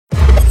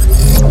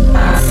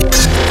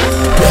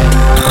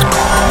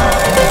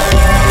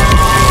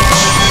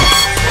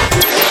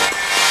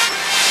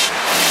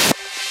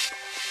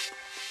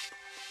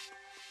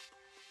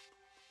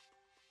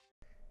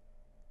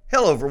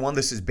Hello, everyone.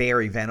 This is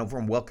Barry Vanover,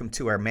 and welcome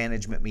to our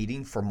management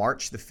meeting for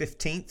March the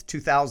 15th,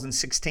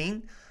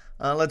 2016.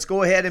 Let's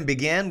go ahead and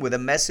begin with a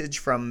message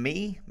from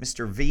me,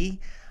 Mr. V.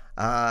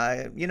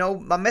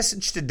 My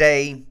message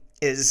today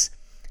is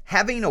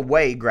having a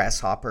way,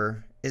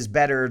 Grasshopper, is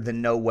better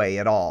than no way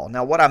at all.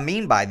 Now, what I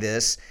mean by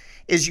this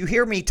is you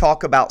hear me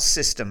talk about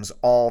systems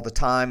all the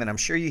time, and I'm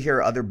sure you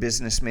hear other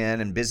businessmen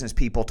and business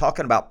people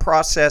talking about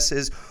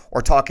processes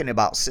or talking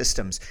about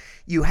systems.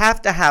 You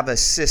have to have a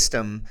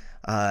system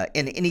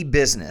in any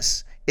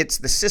business.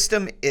 The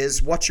system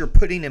is what you're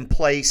putting in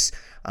place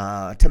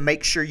to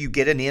make sure you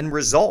get an end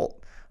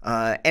result.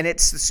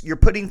 And you're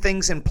putting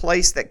things in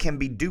place that can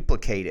be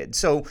duplicated.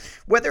 So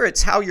whether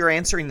it's how you're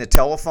answering the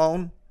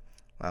telephone,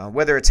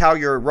 whether it's how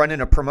you're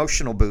running a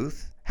promotional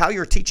booth, how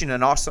you're teaching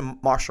an awesome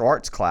martial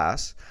arts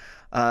class,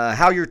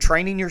 how you're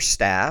training your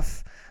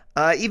staff,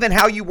 even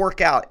how you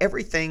work out,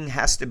 everything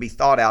has to be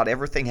thought out,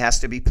 everything has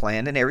to be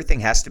planned, and everything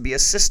has to be a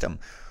system.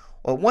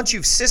 Well, once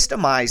you've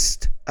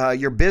systemized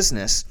your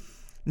business,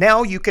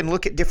 now you can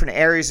look at different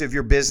areas of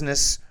your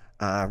business,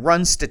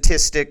 run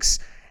statistics,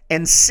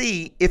 and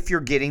see if you're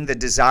getting the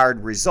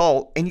desired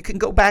result, and you can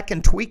go back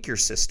and tweak your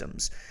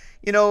systems.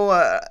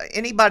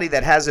 Anybody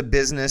that has a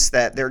business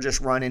that they're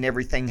just running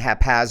everything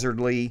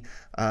haphazardly,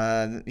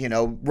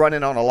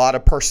 running on a lot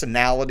of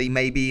personality,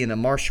 maybe in a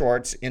martial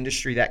arts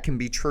industry, that can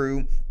be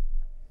true.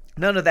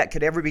 None of that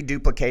could ever be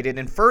duplicated.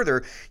 And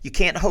further, you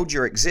can't hold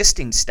your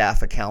existing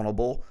staff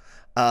accountable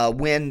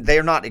when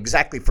they're not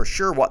exactly for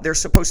sure what they're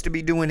supposed to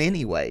be doing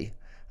anyway.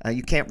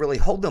 You can't really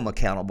hold them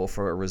accountable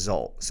for a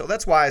result. So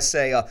that's why I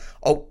say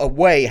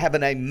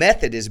having a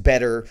method is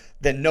better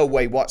than no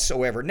way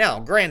whatsoever.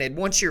 Now, granted,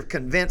 once you're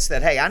convinced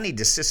that, hey, I need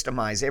to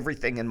systemize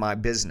everything in my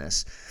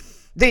business,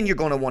 then you're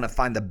going to want to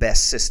find the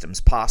best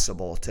systems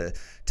possible to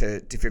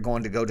if you're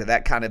going to go to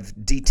that kind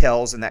of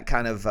details and that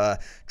kind of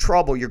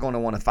trouble, you're going to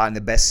want to find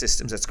the best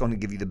systems that's going to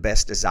give you the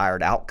best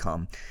desired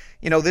outcome.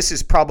 This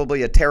is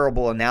probably a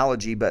terrible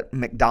analogy, but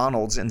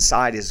McDonald's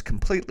inside is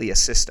completely a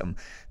system.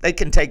 They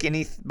can take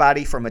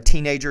anybody from a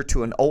teenager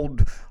to an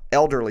old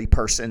elderly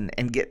person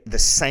and get the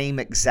same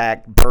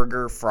exact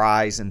burger,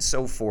 fries, and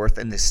so forth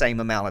in the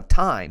same amount of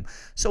time.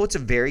 So it's a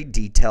very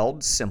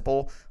detailed,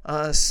 simple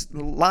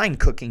line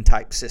cooking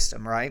type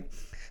system, right?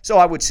 So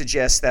I would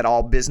suggest that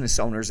all business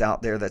owners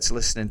out there that's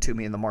listening to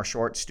me in the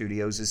martial arts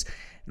studios is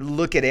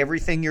look at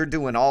everything you're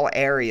doing, all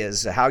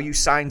areas, how you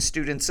sign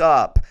students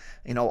up,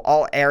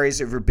 all areas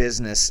of your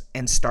business,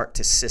 and start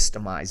to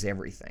systemize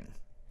everything.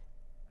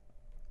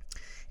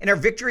 In our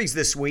victories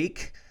this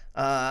week,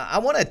 I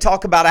want to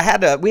talk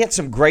about, we had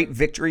some great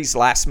victories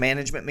last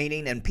management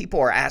meeting, and people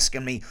are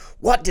asking me,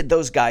 what did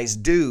those guys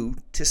do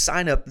to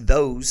sign up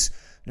those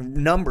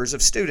numbers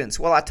of students?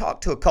 Well, I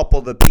talked to a couple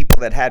of the people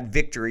that had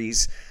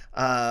victories.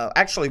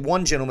 Actually,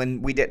 one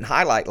gentleman we didn't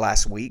highlight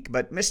last week,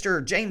 but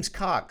Mr. James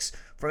Cox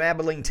from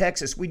Abilene,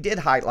 Texas, we did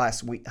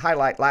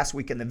highlight last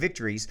week in the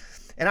victories,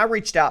 and I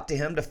reached out to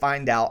him to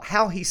find out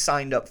how he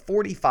signed up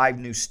 45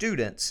 new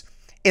students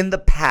in the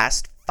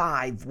past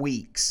 5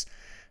 weeks.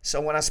 So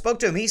when I spoke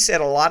to him, he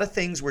said a lot of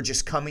things were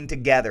just coming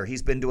together.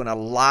 He's been doing a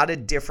lot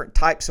of different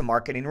types of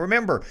marketing.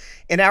 Remember,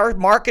 in our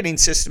marketing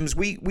systems,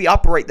 we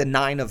operate the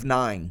 9 of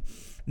 9.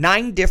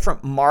 9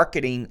 different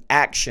marketing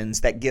actions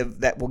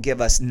that will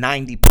give us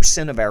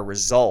 90% of our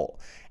result.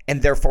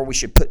 And therefore, we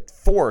should put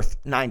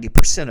forth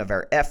 90% of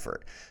our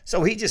effort.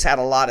 So he just had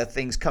a lot of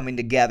things coming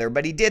together.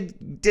 But he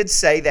did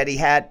say that he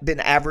had been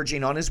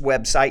averaging on his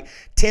website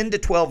 10 to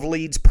 12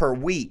 leads per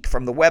week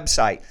from the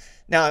website.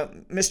 Now,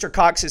 Mr.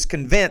 Cox is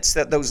convinced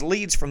that those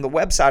leads from the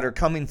website are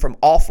coming from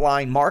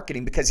offline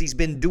marketing because he's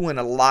been doing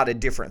a lot of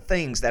different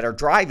things that are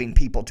driving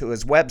people to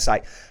his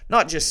website,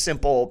 not just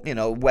simple,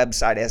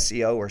 website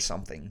SEO or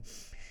something.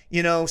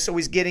 So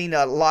he's getting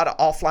a lot of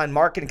offline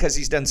marketing because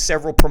he's done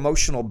several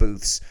promotional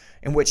booths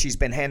in which he's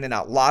been handing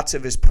out lots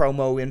of his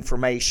promo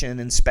information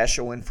and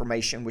special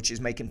information, which is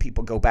making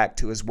people go back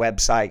to his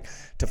website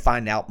to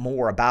find out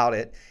more about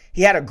it.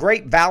 He had a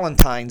great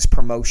Valentine's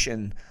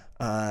promotion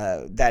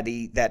that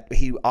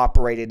he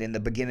operated in the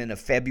beginning of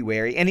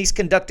February, and he's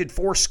conducted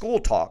 4 school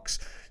talks.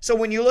 So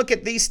when you look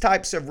at these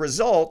types of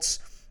results,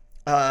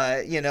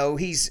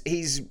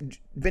 he's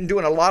been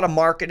doing a lot of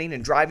marketing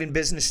and driving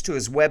business to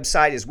his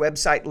website. His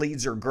website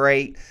leads are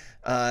great.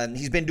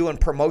 He's been doing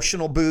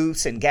promotional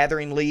booths and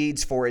gathering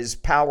leads for his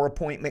power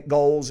appointment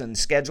goals and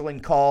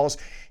scheduling calls.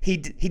 He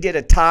did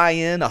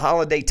a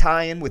holiday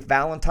tie-in with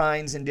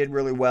Valentine's and did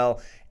really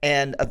well.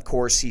 And of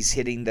course, he's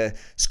hitting the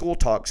school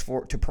talks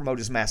to promote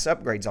his mass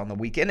upgrades on the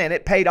weekend, and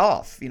it paid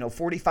off.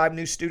 45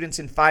 new students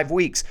in 5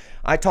 weeks.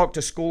 I talk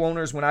to school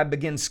owners when I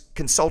begin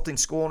consulting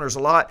school owners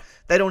a lot.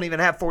 They don't even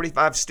have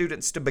 45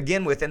 students to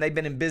begin with, and they've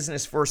been in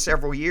business for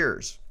several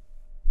years.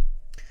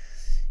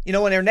 In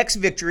our next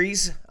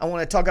victories, I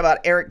want to talk about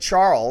Eric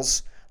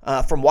Charles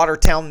from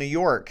Watertown, New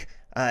York.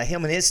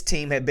 Him and his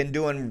team have been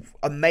doing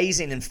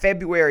amazing. In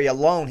February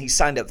alone, he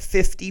signed up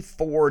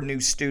 54 new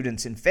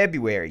students in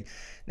February.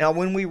 Now,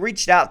 when we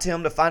reached out to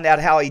him to find out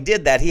how he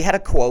did that, he had a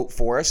quote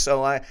for us.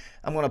 So I'm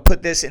going to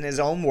put this in his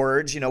own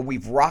words.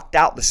 We've rocked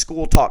out the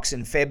school talks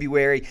in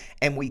February,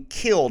 and we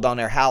killed on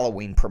our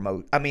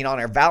on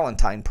our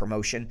Valentine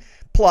promotion.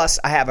 Plus,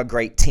 I have a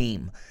great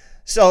team.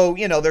 So,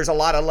 there's a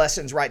lot of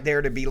lessons right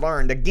there to be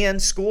learned. Again,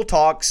 school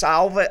talks,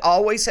 I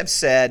always have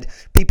said,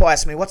 people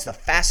ask me, what's the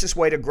fastest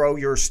way to grow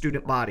your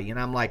student body? And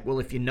I'm like, well,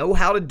 if you know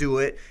how to do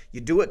it, you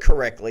do it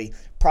correctly,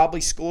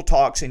 probably school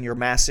talks and your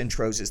mass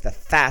intros is the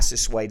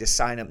fastest way to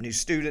sign up new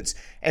students.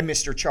 And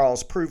Mr.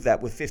 Charles proved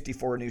that with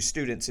 54 new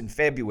students in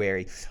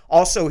February.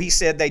 Also, he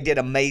said they did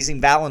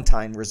amazing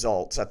Valentine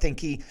results. I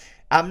think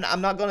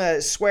I'm not going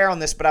to swear on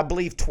this, but I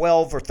believe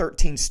 12 or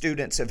 13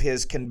 students of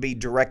his can be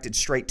directed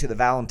straight to the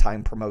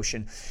Valentine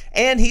promotion.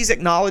 And he's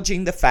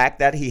acknowledging the fact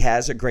that he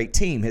has a great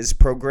team. His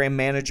program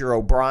manager,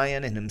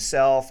 O'Brien, and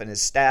himself and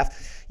his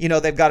staff,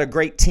 they've got a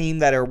great team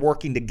that are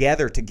working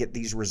together to get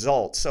these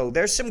results. So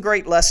there's some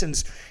great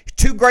lessons,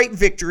 2 great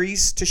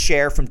victories to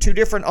share from 2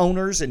 different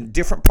owners in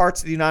different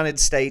parts of the United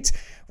States,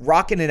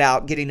 rocking it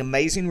out, getting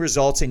amazing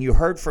results, and you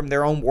heard from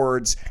their own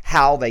words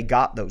how they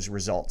got those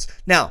results.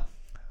 Now,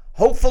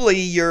 hopefully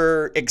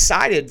you're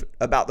excited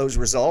about those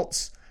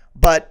results,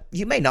 but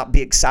you may not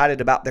be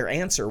excited about their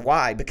answer.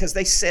 Why? Because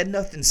they said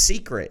nothing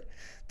secret.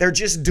 They're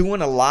just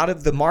doing a lot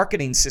of the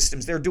marketing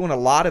systems. They're doing a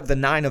lot of the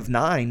 9 of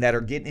 9 that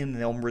are getting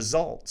them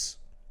results.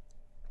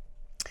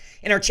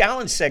 In our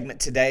challenge segment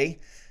today,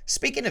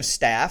 speaking of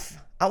staff,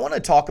 I want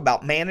to talk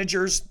about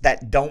managers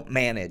that don't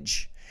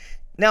manage.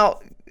 Now,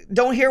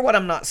 don't hear what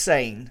I'm not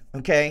saying,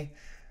 okay?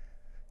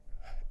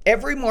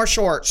 Every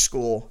martial arts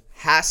school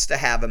has to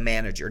have a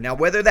manager. Now,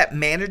 whether that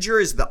manager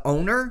is the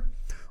owner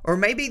or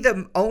maybe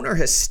the owner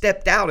has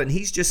stepped out and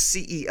he's just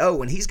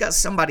CEO and he's got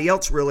somebody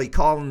else really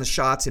calling the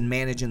shots and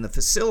managing the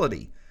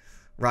facility,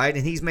 right?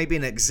 And he's maybe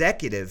an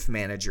executive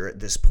manager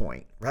at this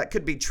point. That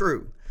could be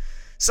true.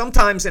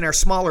 Sometimes in our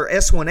smaller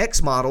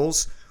S1X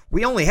models,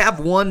 we only have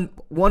one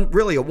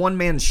really a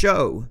one-man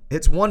show.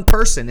 It's one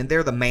person, and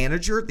they're the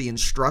manager, the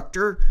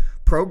instructor,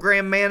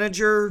 program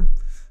manager.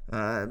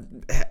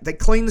 They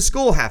clean the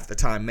school half the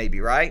time, maybe,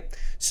 right?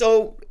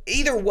 So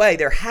either way,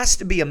 there has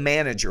to be a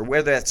manager,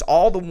 whether that's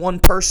all the one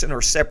person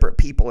or separate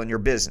people in your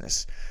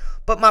business.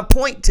 But my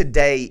point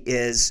today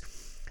is,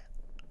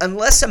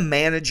 unless a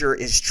manager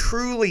is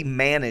truly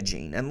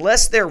managing,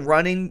 unless they're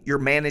running your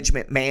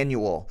management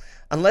manual,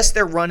 unless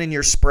they're running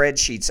your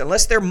spreadsheets,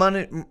 unless they're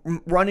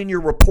running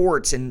your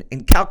reports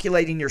and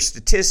calculating your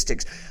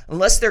statistics,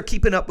 unless they're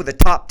keeping up with the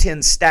top 10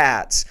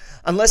 stats,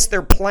 unless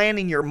they're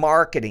planning your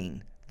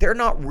marketing, they're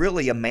not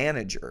really a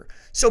manager.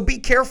 So be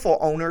careful,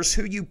 owners,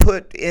 who you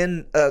put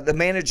in the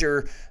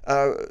manager,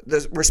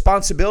 the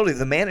responsibility of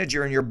the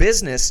manager in your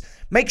business.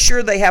 Make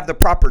sure they have the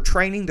proper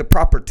training, the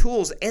proper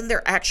tools, and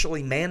they're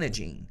actually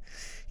managing.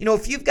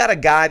 If you've got a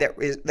guy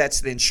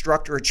that's the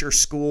instructor at your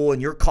school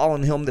and you're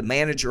calling him the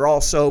manager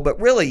also,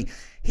 but really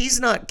he's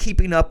not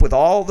keeping up with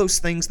all those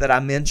things that I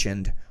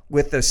mentioned,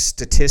 with the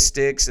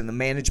statistics and the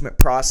management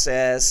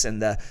process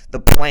and the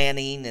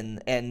planning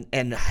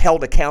and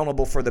held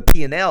accountable for the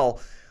P&L,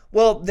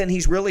 well, then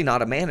he's really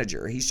not a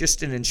manager. He's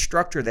just an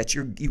instructor that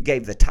you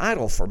gave the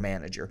title for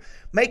manager.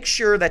 Make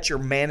sure that your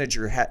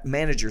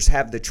managers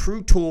have the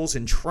true tools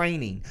and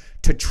training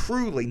to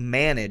truly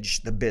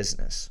manage the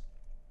business.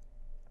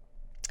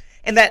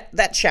 And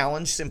that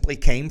challenge simply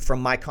came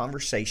from my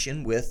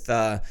conversation with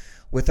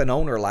an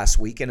owner last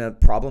week and a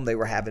problem they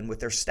were having with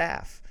their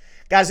staff.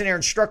 Guys, in our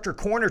instructor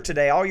corner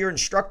today, all your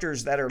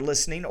instructors that are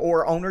listening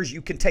or owners,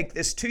 you can take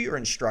this to your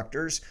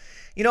instructors.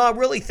 I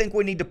really think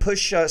we need to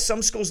push,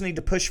 some schools need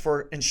to push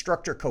for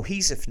instructor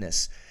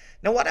cohesiveness.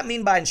 Now, what I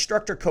mean by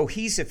instructor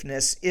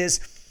cohesiveness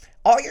is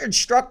all your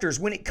instructors,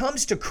 when it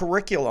comes to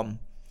curriculum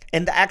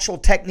and the actual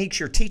techniques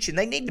you're teaching,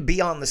 they need to be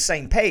on the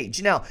same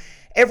page. Now,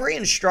 every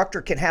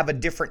instructor can have a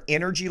different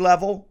energy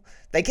level.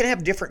 They can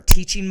have different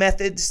teaching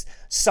methods.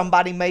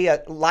 Somebody may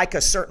like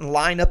a certain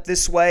lineup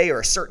this way or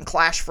a certain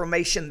clash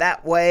formation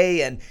that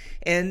way,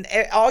 and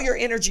all your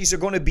energies are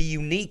going to be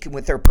unique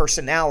with their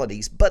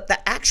personalities. But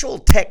the actual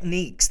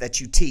techniques that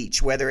you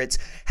teach, whether it's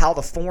how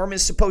the form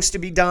is supposed to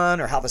be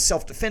done or how the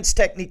self-defense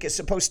technique is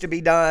supposed to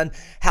be done,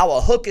 how a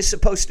hook is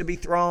supposed to be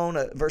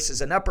thrown versus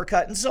an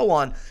uppercut, and so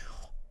on,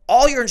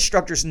 all your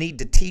instructors need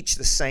to teach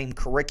the same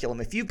curriculum.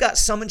 If you've got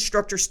some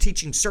instructors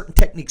teaching certain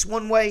techniques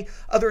one way,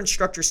 other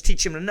instructors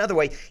teach them another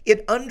way,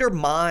 it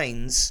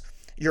undermines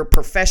your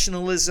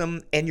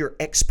professionalism and your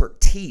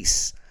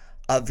expertise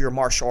of your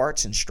martial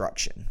arts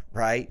instruction,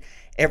 right?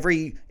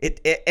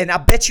 And I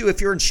bet you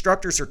if your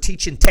instructors are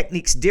teaching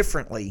techniques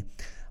differently,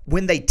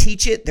 when they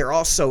teach it, they're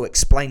also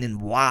explaining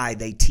why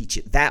they teach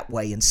it that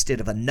way instead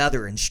of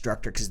another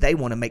instructor, because they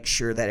want to make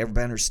sure that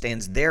everybody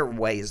understands their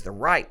way is the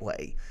right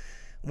way.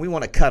 We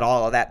want to cut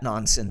all of that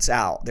nonsense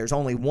out. There's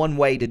only one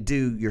way to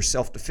do your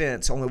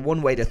self-defense, only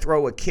one way to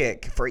throw a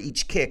kick for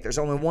each kick. There's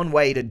only one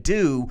way to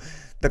do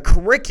the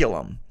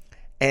curriculum.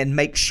 and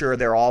make sure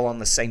they're all on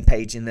the same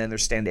page and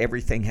understand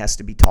everything has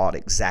to be taught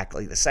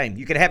exactly the same.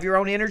 You can have your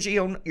own energy,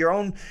 your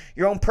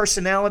own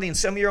personality, and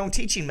some of your own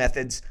teaching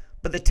methods,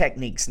 but the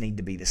techniques need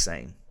to be the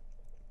same.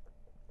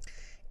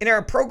 In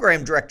our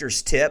program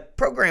directors tip,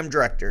 program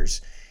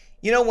directors,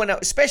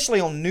 especially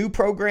on new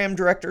program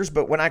directors,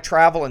 but when I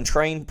travel and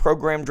train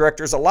program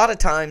directors, a lot of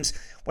times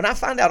when I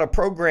find out a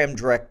program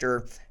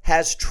director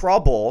has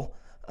trouble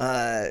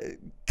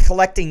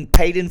collecting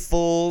paid in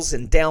fulls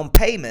and down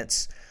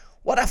payments,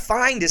 what I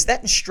find is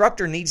that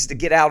instructor needs to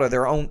get out of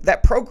their own,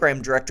 that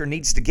program director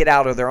needs to get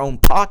out of their own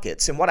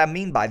pockets. And what I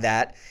mean by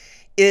that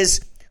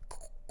is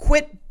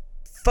quit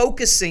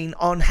focusing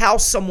on how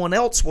someone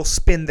else will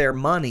spend their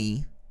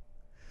money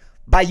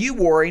by you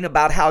worrying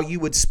about how you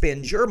would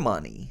spend your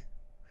money.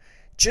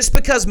 Just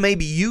because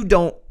maybe you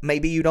don't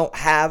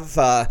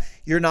have,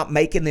 you're not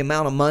making the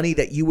amount of money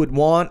that you would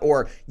want,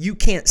 or you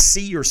can't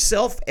see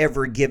yourself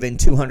ever giving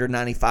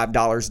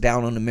 $295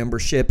 down on a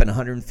membership and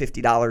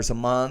 $150 a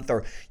month,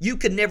 or you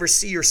can never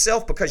see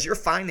yourself because your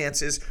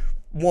finances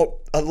won't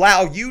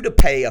allow you to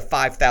pay a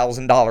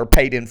 $5,000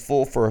 paid in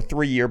full for a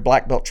 3-year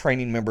black belt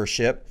training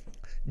membership,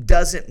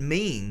 doesn't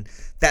mean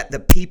that the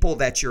people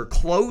that you're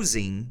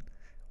closing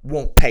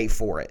won't pay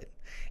for it.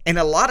 And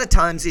a lot of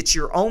times it's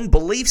your own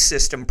belief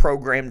system,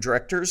 program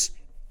directors,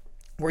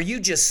 where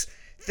you just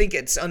think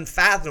it's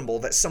unfathomable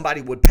that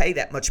somebody would pay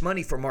that much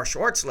money for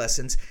martial arts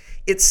lessons.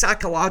 It's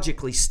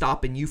psychologically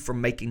stopping you from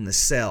making the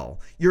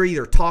sell. You're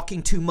either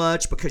talking too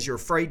much because you're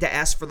afraid to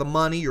ask for the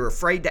money. You're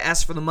afraid to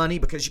ask for the money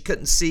because you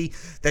couldn't see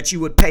that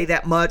you would pay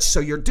that much. So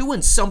you're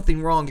doing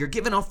something wrong. You're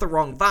giving off the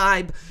wrong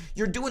vibe.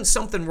 You're doing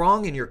something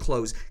wrong in your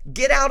close.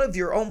 Get out of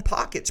your own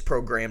pockets,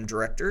 program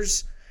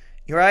directors.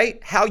 Right?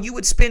 How you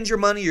would spend your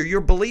money or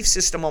your belief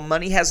system on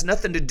money has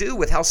nothing to do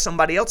with how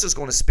somebody else is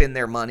going to spend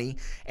their money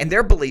and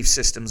their belief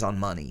systems on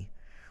money.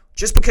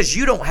 Just because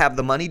you don't have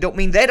the money don't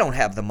mean they don't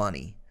have the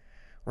money,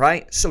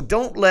 right? So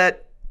don't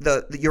let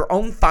your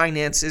own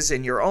finances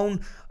and your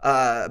own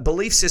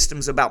belief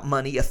systems about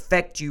money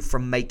affect you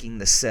from making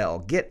the sell.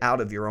 Get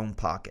out of your own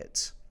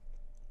pockets.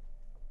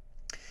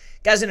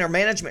 Guys, in our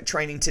management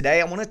training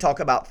today, I want to talk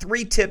about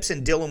 3 tips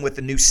in dealing with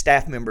a new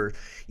staff member.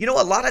 A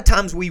lot of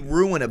times we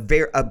ruin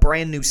a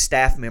brand new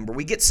staff member.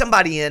 We get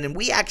somebody in and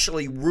we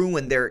actually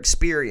ruin their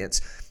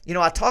experience.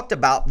 I talked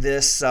about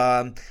this,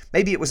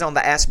 maybe it was on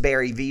the Ask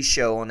Barry V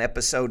show on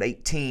episode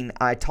 18.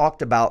 I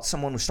talked about,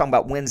 someone was talking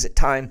about when is it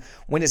time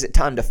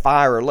to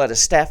fire or let a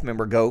staff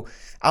member go.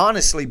 I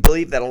honestly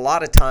believe that a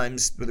lot of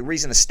times the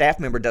reason a staff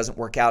member doesn't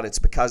work out, it's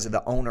because of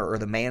the owner or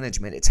the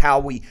management. It's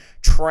how we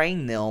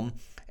train them.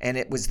 And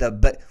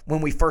but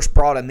when we first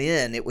brought them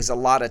in, it was a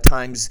lot of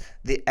times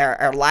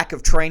our lack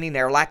of training,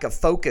 our lack of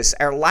focus,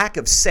 our lack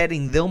of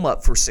setting them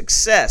up for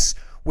success,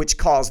 which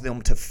caused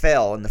them to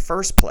fail in the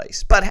first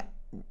place. But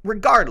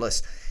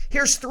regardless,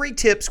 here's 3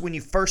 tips when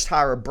you first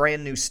hire a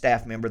brand new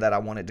staff member that I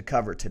wanted to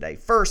cover today.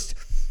 First,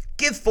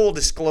 give full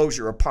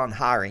disclosure upon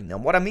hiring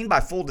them. What I mean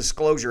by full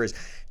disclosure is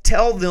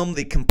tell them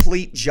the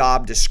complete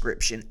job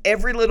description,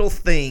 every little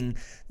thing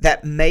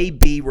that may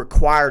be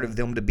required of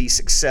them to be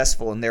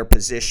successful in their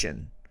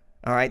position.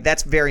 All right,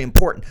 that's very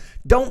important.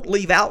 Don't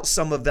leave out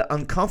some of the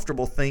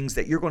uncomfortable things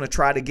that you're going to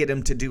try to get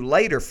them to do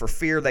later for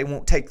fear they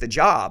won't take the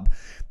job.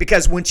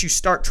 Because once you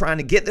start trying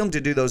to get them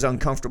to do those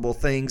uncomfortable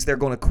things, they're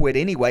going to quit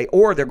anyway,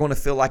 or they're going to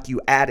feel like you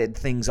added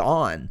things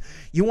on.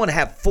 You want to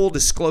have full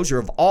disclosure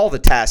of all the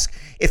tasks.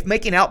 If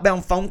making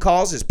outbound phone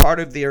calls is part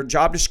of their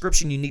job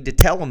description, you need to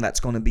tell them that's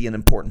going to be an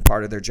important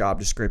part of their job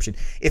description.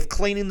 If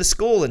cleaning the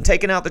school and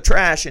taking out the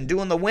trash and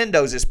doing the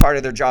windows is part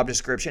of their job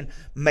description,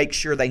 make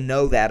sure they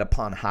know that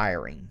upon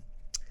hiring.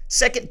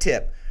 Second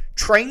tip,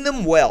 train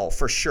them well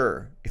for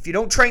sure. If you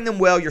don't train them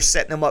well, you're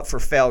setting them up for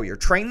failure.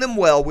 Train them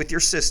well with your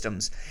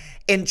systems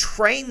and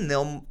train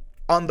them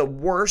on the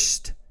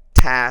worst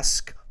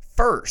task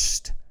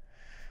first.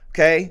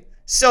 Okay?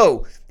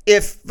 So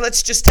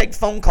let's just take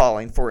phone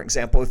calling, for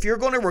example. If you're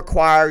going to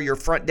require your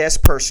front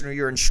desk person or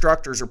your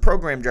instructors or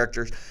program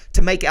directors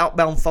to make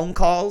outbound phone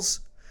calls,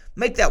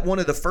 make that one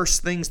of the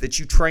first things that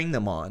you train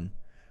them on,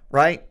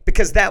 right?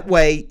 Because that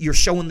way you're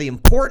showing the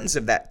importance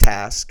of that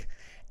task.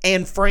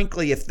 And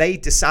frankly, if they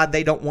decide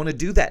they don't want to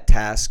do that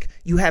task,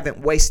 you haven't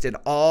wasted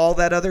all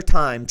that other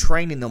time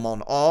training them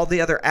on all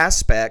the other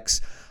aspects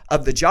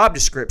of the job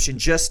description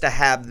just to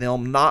have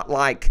them not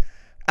like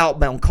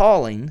outbound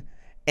calling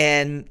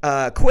and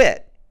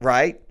quit,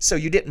 right? So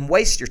you didn't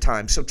waste your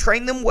time. So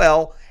train them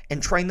well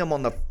and train them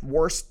on the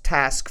worst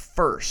task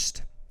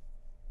first.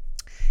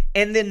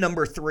 And then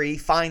number 3,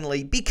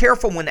 finally, be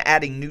careful when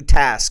adding new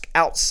tasks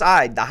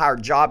outside the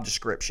hired job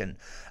description,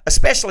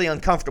 especially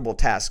uncomfortable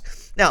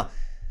tasks. Now,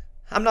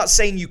 I'm not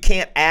saying you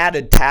can't add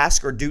a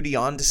task or duty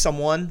on to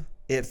someone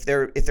if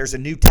there's a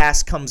new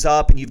task comes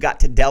up and you've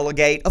got to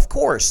delegate. Of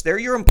course, they're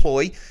your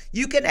employee.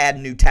 You can add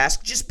new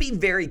tasks. Just be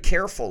very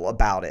careful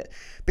about it,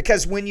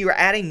 because when you're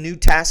adding new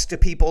tasks to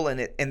people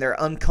and they're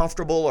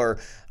uncomfortable or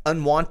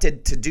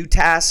unwanted to do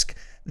tasks,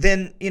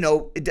 then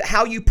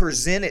how you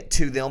present it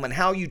to them and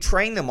how you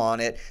train them on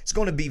it is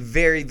going to be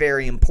very,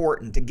 very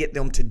important to get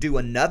them to do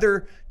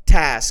another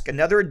task,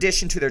 another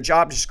addition to their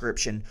job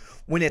description,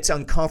 when it's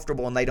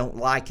uncomfortable and they don't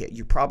like it,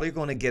 you're probably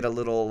going to get a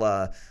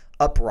little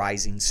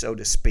uprising, so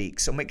to speak.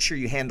 So make sure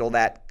you handle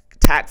that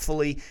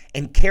tactfully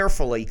and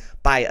carefully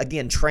by,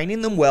 again,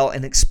 training them well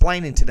and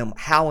explaining to them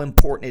how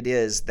important it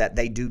is that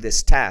they do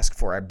this task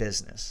for our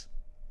business.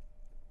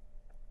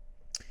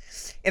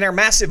 In our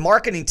massive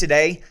marketing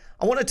today,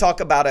 I want to talk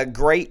about a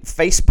great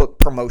Facebook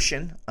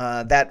promotion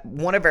that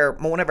one of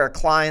our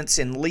clients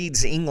in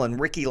Leeds, England,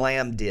 Ricky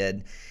Lamb,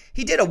 did.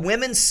 He did a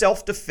women's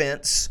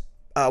self-defense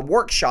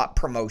workshop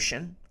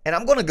promotion, and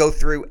I'm going to go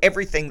through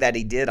everything that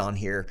he did on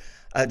here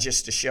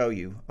just to show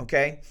you,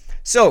 okay?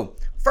 So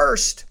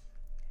first,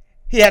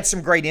 he had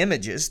some great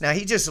images. Now,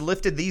 he just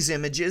lifted these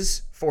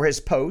images for his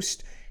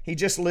post. He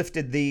just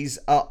lifted these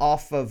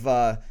off of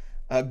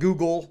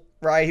Google,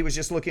 right? He was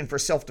just looking for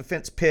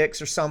self-defense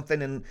pics or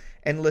something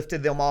and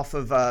lifted them off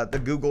of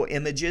the Google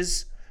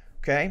images,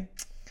 okay?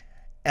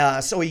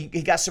 So he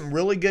got some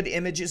really good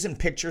images and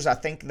pictures. I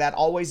think that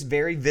always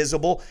very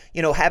visible.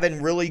 You know,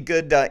 having really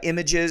good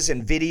images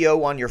and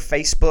video on your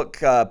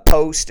Facebook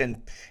post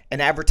and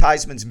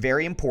advertisements,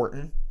 very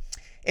important.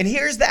 And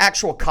here's the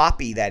actual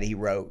copy that he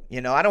wrote.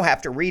 You know, I don't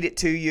have to read it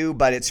to you,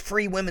 but it's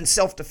free women's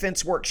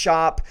self-defense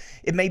workshop.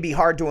 It may be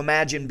hard to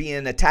imagine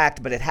being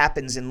attacked, but it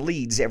happens in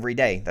Leeds every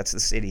day. That's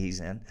the city he's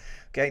in.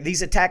 Okay,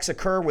 these attacks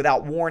occur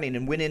without warning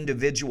and when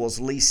individuals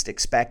least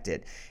expect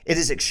it. It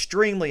is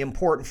extremely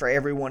important for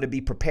everyone to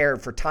be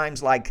prepared for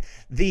times like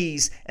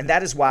these, and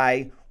that is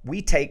why we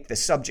take the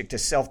subject of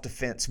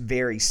self-defense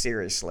very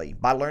seriously.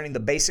 By learning the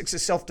basics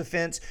of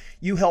self-defense,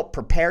 you help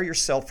prepare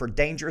yourself for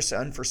dangerous,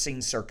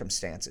 unforeseen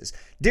circumstances.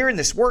 During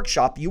this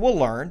workshop, you will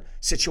learn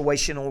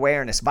situational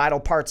awareness, vital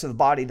parts of the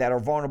body that are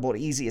vulnerable to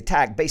easy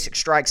attack, basic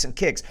strikes and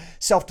kicks,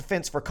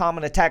 self-defense for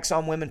common attacks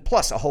on women,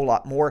 plus a whole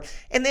lot more.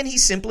 And then he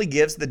simply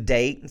gives the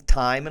date,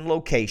 time, and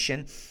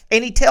location,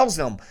 and he tells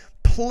them,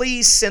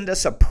 please send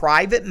us a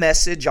private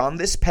message on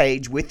this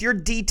page with your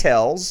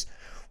details,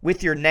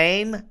 with your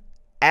name,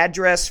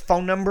 address,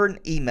 phone number, and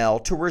email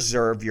to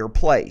reserve your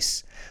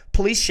place.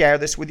 Please share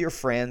this with your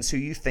friends who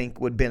you think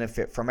would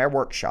benefit from our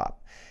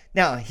workshop.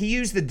 Now, he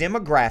used the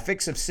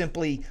demographics of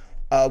simply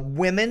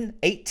women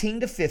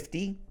 18 to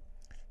 50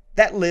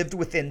 that lived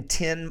within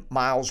 10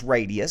 miles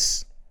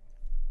radius.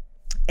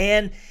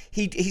 And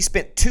he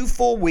spent 2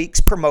 full weeks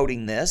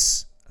promoting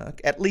this,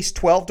 at least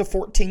 12 to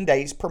 14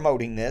 days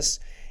promoting this.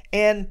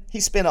 And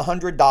he spent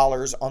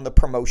 $100 on the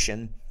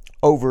promotion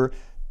over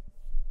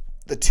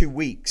the 2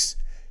 weeks.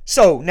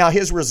 So now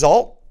his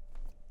result,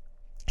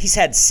 he's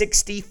had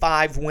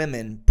 65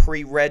 women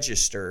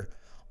pre-register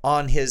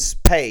on his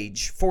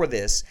page for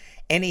this,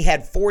 and he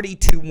had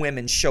 42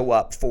 women show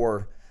up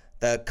for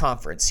the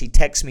conference. He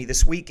texted me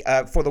this week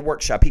for the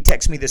workshop. He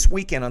texted me this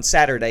weekend on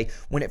Saturday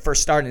when it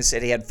first started and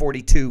said he had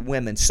 42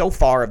 women so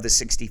far of the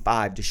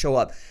 65 to show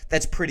up.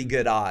 That's pretty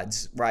good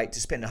odds, right, to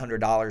spend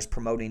 $100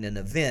 promoting an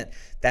event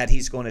that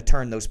he's going to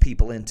turn those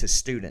people into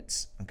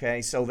students,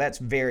 okay? So that's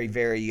very,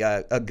 very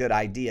a good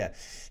idea.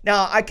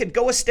 Now, I could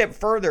go a step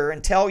further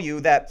and tell you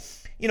that,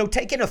 you know,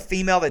 taking a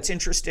female that's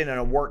interested in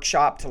a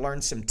workshop to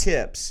learn some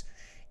tips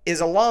is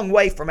a long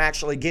way from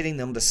actually getting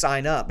them to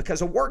sign up,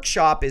 because a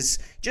workshop is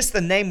just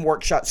the name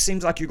workshop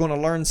seems like you're going to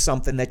learn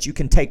something that you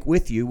can take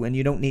with you and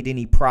you don't need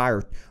any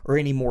prior or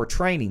any more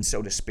training,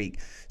 so to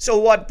speak. So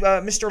what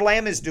Mr.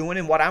 Lamb is doing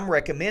and what I'm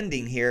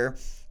recommending here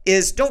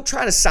is don't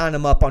try to sign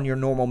them up on your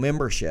normal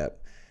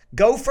membership.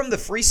 Go from the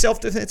free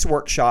self-defense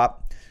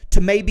workshop to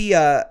maybe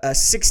a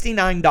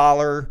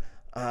 $69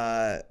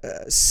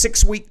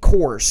 6-week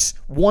course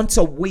once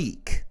a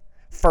week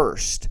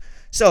first.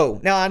 So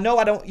now I know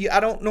I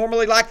don't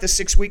normally like the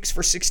 6 weeks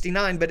for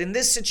 $69, but in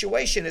this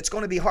situation, it's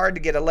going to be hard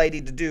to get a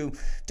lady to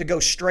go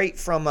straight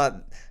from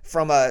a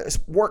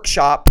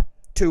workshop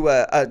to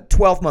a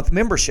 12-month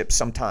membership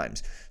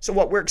sometimes. So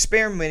what we're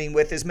experimenting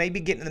with is maybe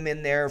getting them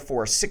in there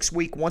for a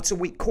 6-week,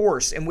 once-a-week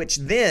course, in which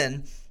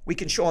then we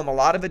can show them a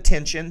lot of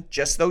attention,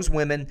 just those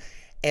women,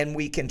 and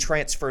we can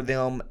transfer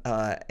them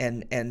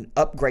and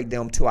upgrade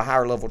them to a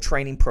higher level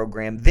training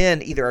program,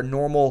 then either our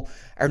normal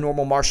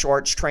martial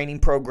arts training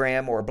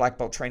program or a black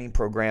belt training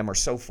program or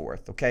so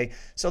forth, okay?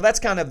 So that's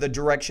kind of the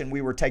direction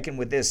we were taking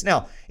with this.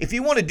 Now, if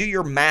you want to do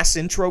your mass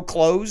intro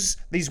close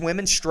these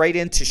women straight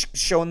into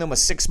showing them a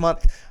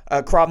 6-month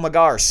Krav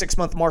Maga or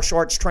 6-month martial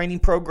arts training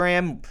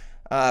program,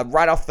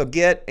 right off the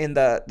get in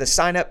the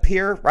sign up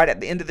here, right at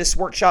the end of this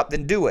workshop,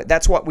 then do it.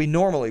 That's what we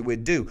normally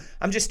would do.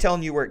 I'm just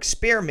telling you we're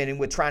experimenting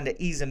with trying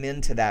to ease them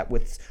into that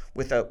with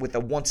a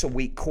once a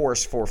week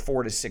course for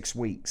 4 to 6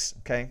 weeks,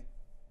 okay?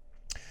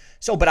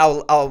 So, but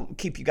I'll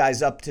keep you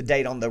guys up to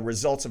date on the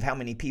results of how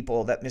many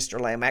people that Mr.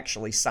 Lamb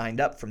actually signed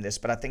up from this,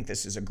 but I think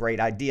this is a great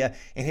idea,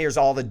 and here's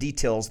all the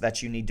details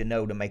that you need to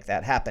know to make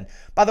that happen.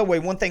 By the way,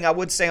 one thing I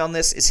would say on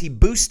this is he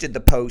boosted the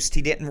post.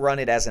 He didn't run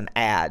it as an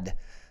ad.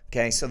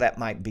 Okay, so that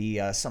might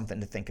be something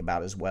to think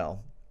about as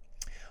well.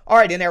 All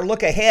right, in our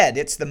look ahead,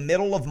 it's the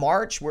middle of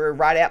March. We're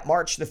right at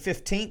March the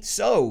 15th.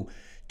 So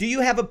Do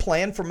you have a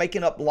plan for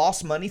making up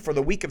lost money for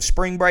the week of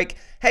spring break?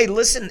 Hey,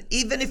 listen,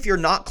 even if you're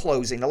not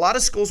closing, a lot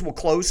of schools will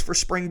close for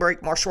spring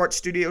break, martial arts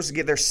studios, to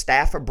give their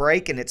staff a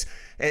break, and it's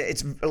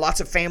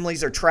lots of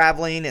families are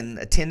traveling and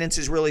attendance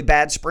is really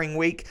bad spring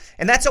week,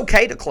 and that's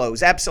okay to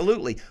close,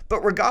 absolutely.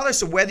 But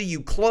regardless of whether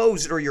you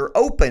closed or you're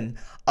open,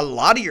 a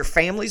lot of your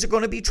families are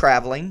going to be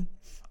traveling.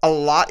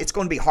 It's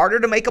going to be harder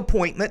to make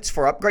appointments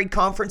for upgrade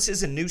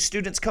conferences and new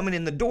students coming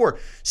in the door.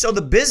 So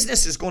the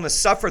business is going to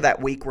suffer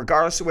that week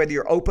regardless of whether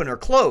you're open or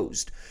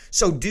closed.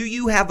 So do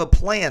you have a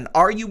plan?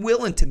 Are you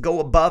willing to go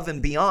above and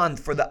beyond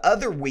for the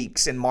other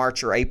weeks in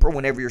March or April,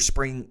 whenever your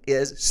spring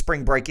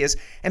break is,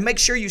 and make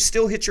sure you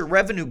still hit your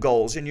revenue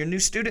goals and your new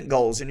student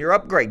goals and your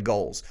upgrade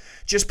goals?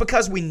 Just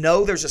because we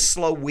know there's a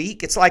slow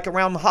week, it's like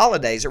around the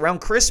holidays,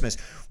 around Christmas.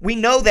 We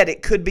know that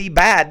it could be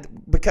bad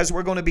because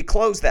we're going to be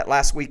closed that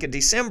last week of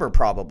December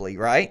probably,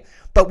 right?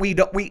 But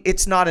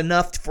it's not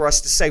enough for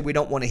us to say we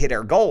don't want to hit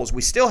our goals.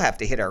 We still have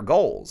to hit our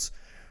goals,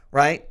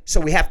 right?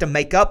 So we have to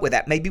make up with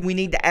that. Maybe we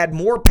need to add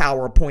more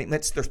power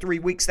appointments the 3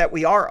 weeks that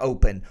we are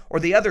open, or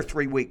the other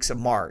 3 weeks of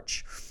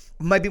March.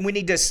 Maybe we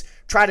need to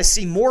try to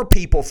see more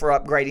people for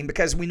upgrading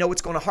because we know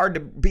it's going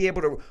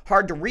to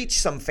hard to reach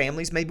some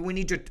families. Maybe we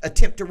need to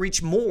attempt to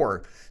reach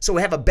more so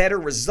we have a better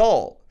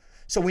result.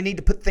 So we need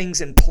to put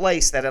things in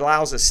place that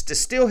allows us to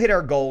still hit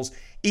our goals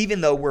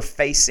even though we're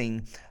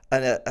facing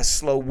a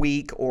slow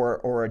week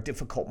or a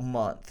difficult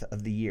month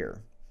of the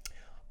year.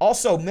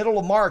 Also, middle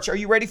of March, are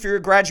you ready for your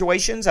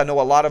graduations? I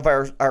know a lot of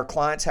our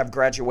clients have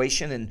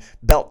graduation and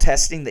belt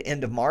testing the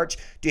end of March.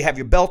 Do you have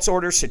your belts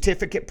ordered,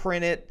 certificate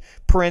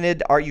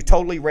printed? Are you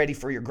totally ready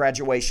for your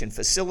graduation,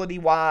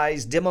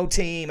 facility-wise, demo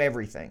team,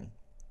 everything?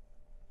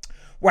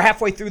 We're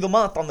halfway through the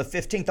month on the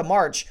 15th of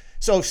March.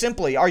 So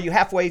simply, are you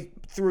halfway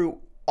to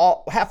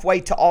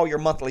all your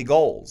monthly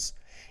goals?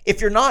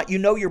 If you're not, you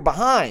know you're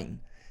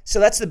behind. So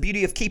that's the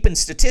beauty of keeping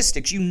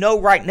statistics. You know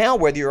right now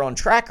whether you're on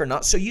track or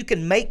not, so you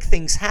can make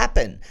things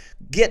happen.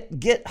 Get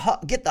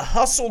the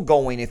hustle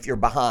going if you're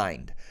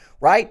behind,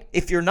 right?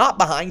 If you're not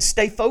behind,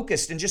 stay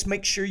focused and just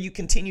make sure you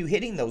continue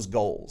hitting those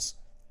goals.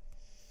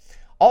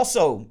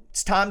 Also,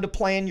 it's time to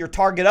plan your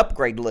target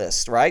upgrade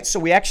list, right? So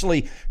we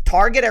actually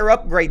target our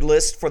upgrade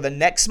list for the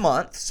next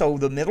month. So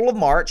the middle of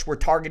March, we're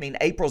targeting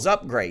April's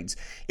upgrades.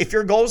 If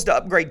your goal is to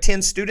upgrade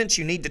 10 students,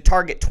 you need to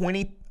target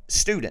 20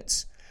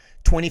 students.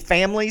 20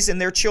 families and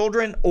their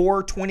children,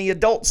 or 20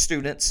 adult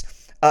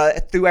students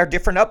through our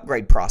different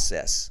upgrade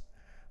process,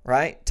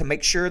 right? To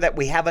make sure that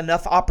we have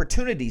enough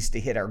opportunities to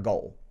hit our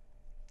goal.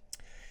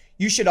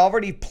 You should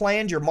already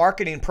planned your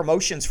marketing and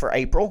promotions for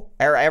April.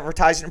 Our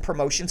advertising and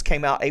promotions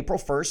came out April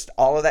 1st.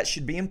 All of that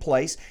should be in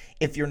place.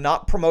 If you're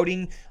not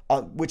promoting,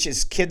 which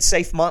is Kids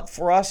Safe Month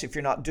for us, if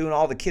you're not doing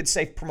all the Kids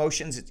Safe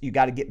promotions, you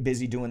got to get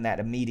busy doing that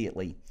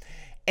immediately.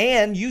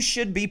 And you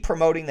should be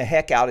promoting the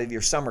heck out of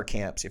your summer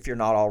camps if you're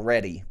not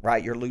already,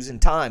 right? You're losing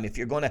time. If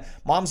you're going to,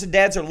 moms and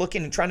dads are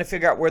looking and trying to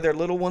figure out where their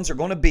little ones are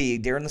going to be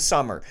during the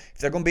summer. If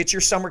they're going to be at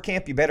your summer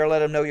camp, you better let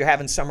them know you're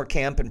having summer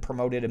camp and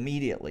promote it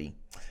immediately.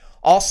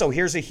 Also,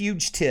 here's a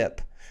huge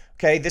tip.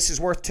 Okay, this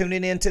is worth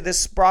tuning into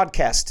this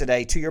broadcast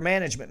today to your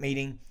management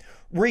meeting.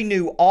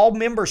 Renew all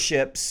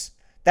memberships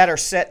that are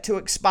set to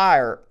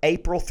expire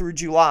April through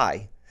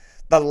July.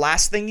 The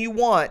last thing you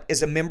want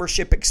is a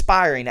membership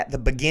expiring at the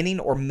beginning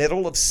or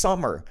middle of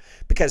summer,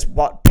 because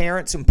what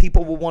parents and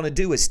people will want to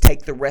do is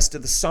take the rest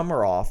of the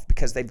summer off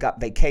because they've got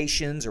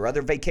vacations or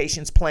other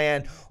vacations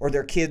planned, or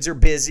their kids are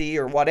busy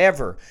or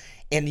whatever.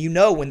 And you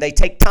know, when they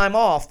take time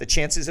off, the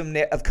chances of them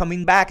never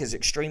coming back is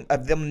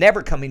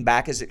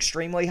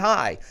extremely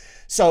high.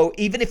 So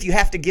even if you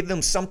have to give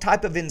them some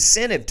type of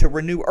incentive to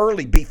renew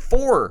early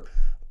before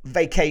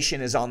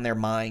vacation is on their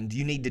mind,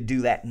 you need to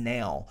do that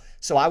now.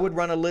 So I would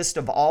run a list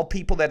of all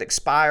people that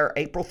expire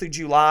April through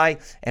July,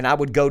 and I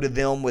would go to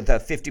them with a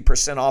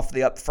 50% off the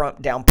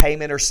upfront down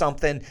payment or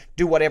something,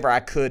 do whatever I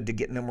could to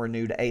get them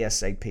renewed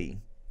ASAP.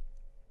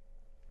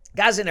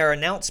 Guys, in our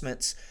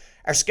announcements,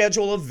 our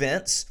schedule of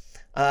events,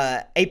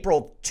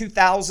 April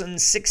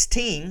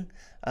 2016,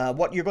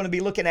 what you're going to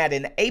be looking at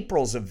in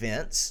April's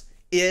events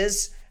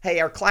is, hey,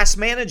 our class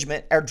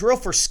management, our drill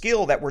for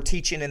skill that we're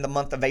teaching in the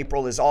month of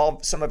April is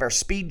some of our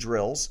speed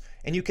drills.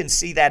 And you can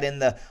see that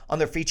on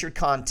their featured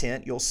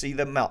content. You'll see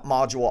the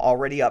module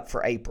already up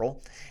for April.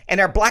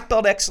 And our Black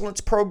Belt Excellence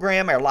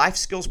program, our life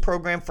skills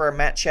program for our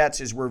Mat Chats,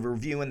 is we're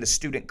reviewing the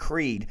student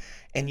creed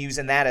and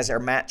using that as our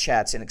Mat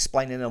Chats and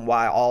explaining them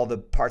why all the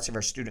parts of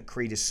our student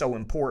creed is so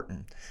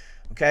important.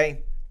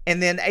 Okay?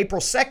 And then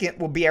April 2nd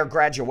will be our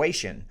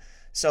graduation.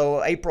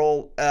 So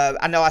April,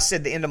 I know I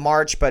said the end of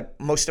March, but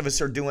most of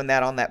us are doing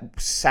that on that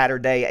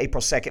Saturday,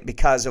 April 2nd,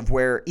 because of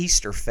where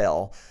Easter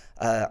fell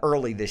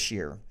early this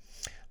year.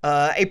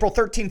 April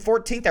 13th,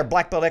 14th, our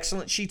Black Belt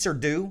Excellence sheets are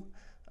due.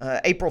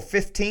 April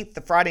 15th,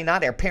 the Friday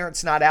night, our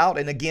Parents Night Out.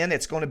 And again,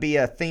 it's going to be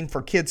a theme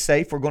for Kids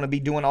Safe. We're going to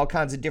be doing all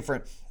kinds of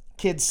different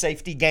kids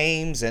safety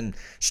games and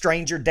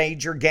stranger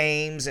danger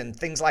games and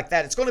things like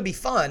that. It's going to be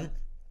fun,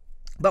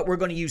 but we're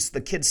going to use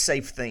the Kids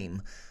Safe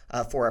theme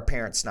for our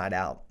Parents Night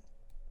Out.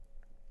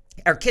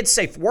 Our Kids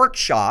Safe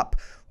workshop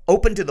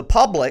Open to the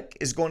public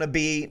is going to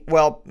be,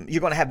 well,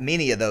 you're going to have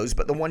many of those,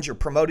 but the ones you're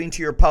promoting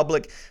to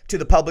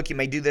the public, you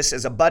may do this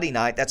as a buddy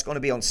night. That's going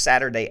to be on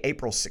Saturday,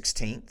 April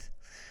 16th.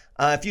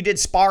 If you did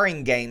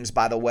sparring games,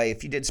 by the way,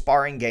 that's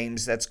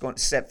going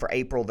to set for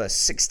April the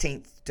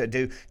 16th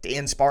to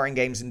end sparring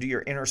games and do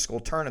your inter-school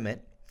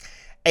tournament.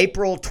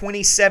 April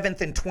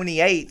 27th and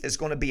 28th is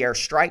going to be our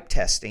stripe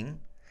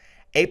testing.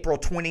 April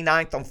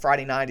 29th on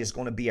Friday night is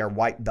going to be our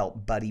White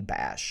Belt Buddy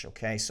Bash.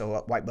 Okay,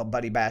 so White Belt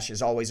Buddy Bash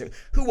is always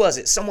who was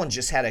it? Someone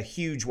just had a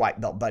huge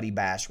White Belt Buddy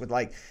Bash with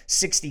like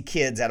 60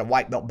 kids at a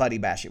White Belt Buddy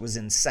Bash. It was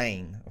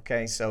insane.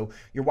 Okay, so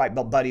your White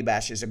Belt Buddy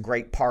Bash is a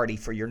great party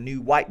for your new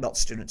White Belt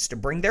students to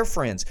bring their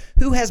friends.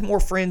 Who has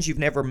more friends you've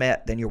never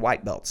met than your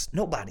White Belts?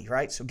 Nobody,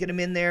 right? So get them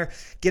in there,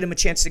 get them a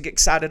chance to get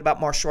excited about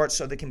martial arts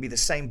so they can be the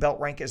same belt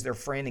rank as their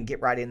friend and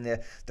get right in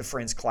the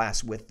friend's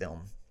class with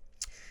them.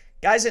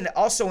 Guys, and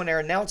also in our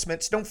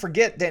announcements, don't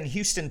forget that in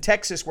Houston,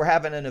 Texas, we're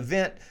having an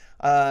event.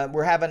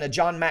 We're having a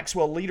John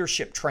Maxwell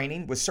leadership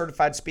training with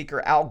certified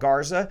speaker Al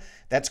Garza.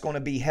 That's going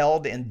to be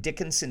held in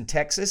Dickinson,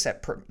 Texas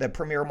at the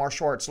Premier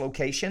Martial Arts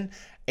location,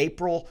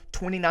 April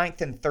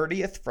 29th and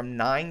 30th from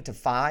 9 to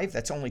 5.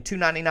 That's only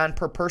 $299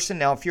 per person.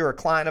 Now, if you're a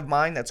client of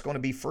mine, that's going to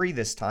be free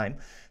this time.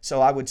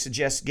 So I would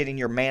suggest getting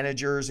your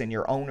managers and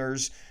your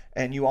owners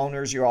and you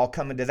owners, you're all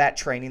coming to that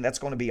training. That's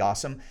going to be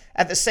awesome.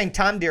 At the same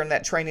time, during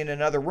that training in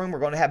another room, we're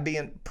going to be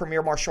in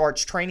Premier Martial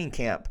Arts Training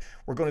Camp.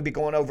 We're going to be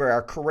going over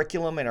our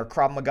curriculum and our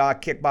Krav Maga,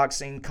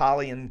 kickboxing,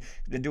 Kali, and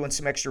doing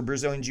some extra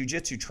Brazilian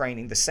Jiu-Jitsu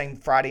training the same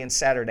Friday and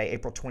Saturday,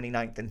 April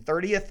 29th and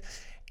 30th.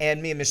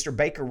 And me and Mr.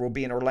 Baker will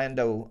be in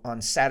Orlando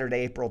on Saturday,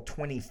 April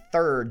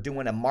 23rd,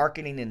 doing a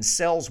marketing and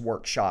sales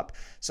workshop.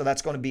 So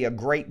that's going to be a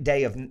great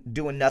day of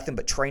doing nothing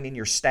but training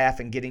your staff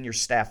and getting your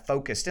staff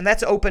focused. And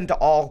that's open to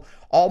all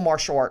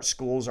martial arts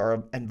schools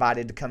are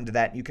invited to come to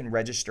that. You can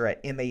register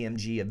at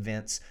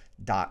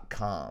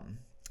mamgevents.com.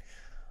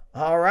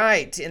 All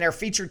right, in our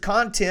featured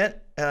content,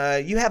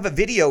 you have a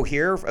video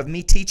here of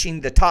me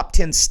teaching the top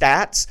 10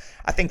 stats.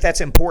 I think that's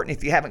important.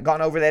 If you haven't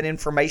gone over that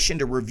information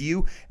to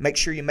review, make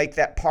sure you make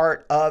that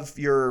part of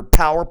your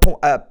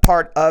PowerPoint,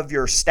 part of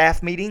your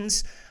staff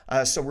meetings.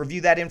 So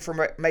review that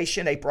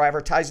information. April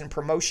advertising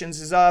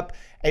promotions is up.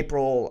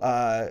 April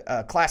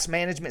class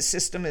management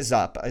system is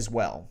up as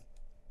well.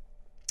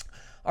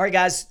 All right,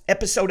 guys,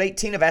 episode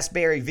 18 of Ask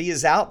Barry V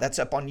is out. That's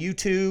up on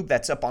YouTube.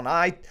 That's up on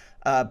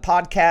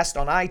podcast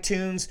on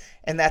iTunes,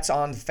 and that's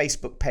on the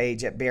Facebook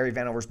page at Barry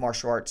Vanover's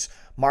Martial Arts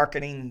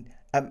Marketing,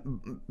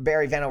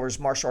 Barry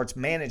Vanover's Martial Arts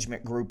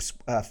Management Group's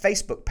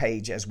Facebook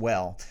page as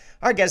well.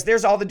 All right, guys,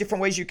 there's all the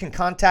different ways you can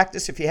contact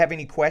us if you have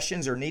any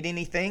questions or need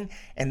anything,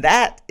 and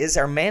that is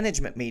our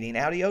management meeting.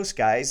 Adios,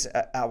 guys.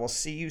 I will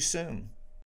see you soon.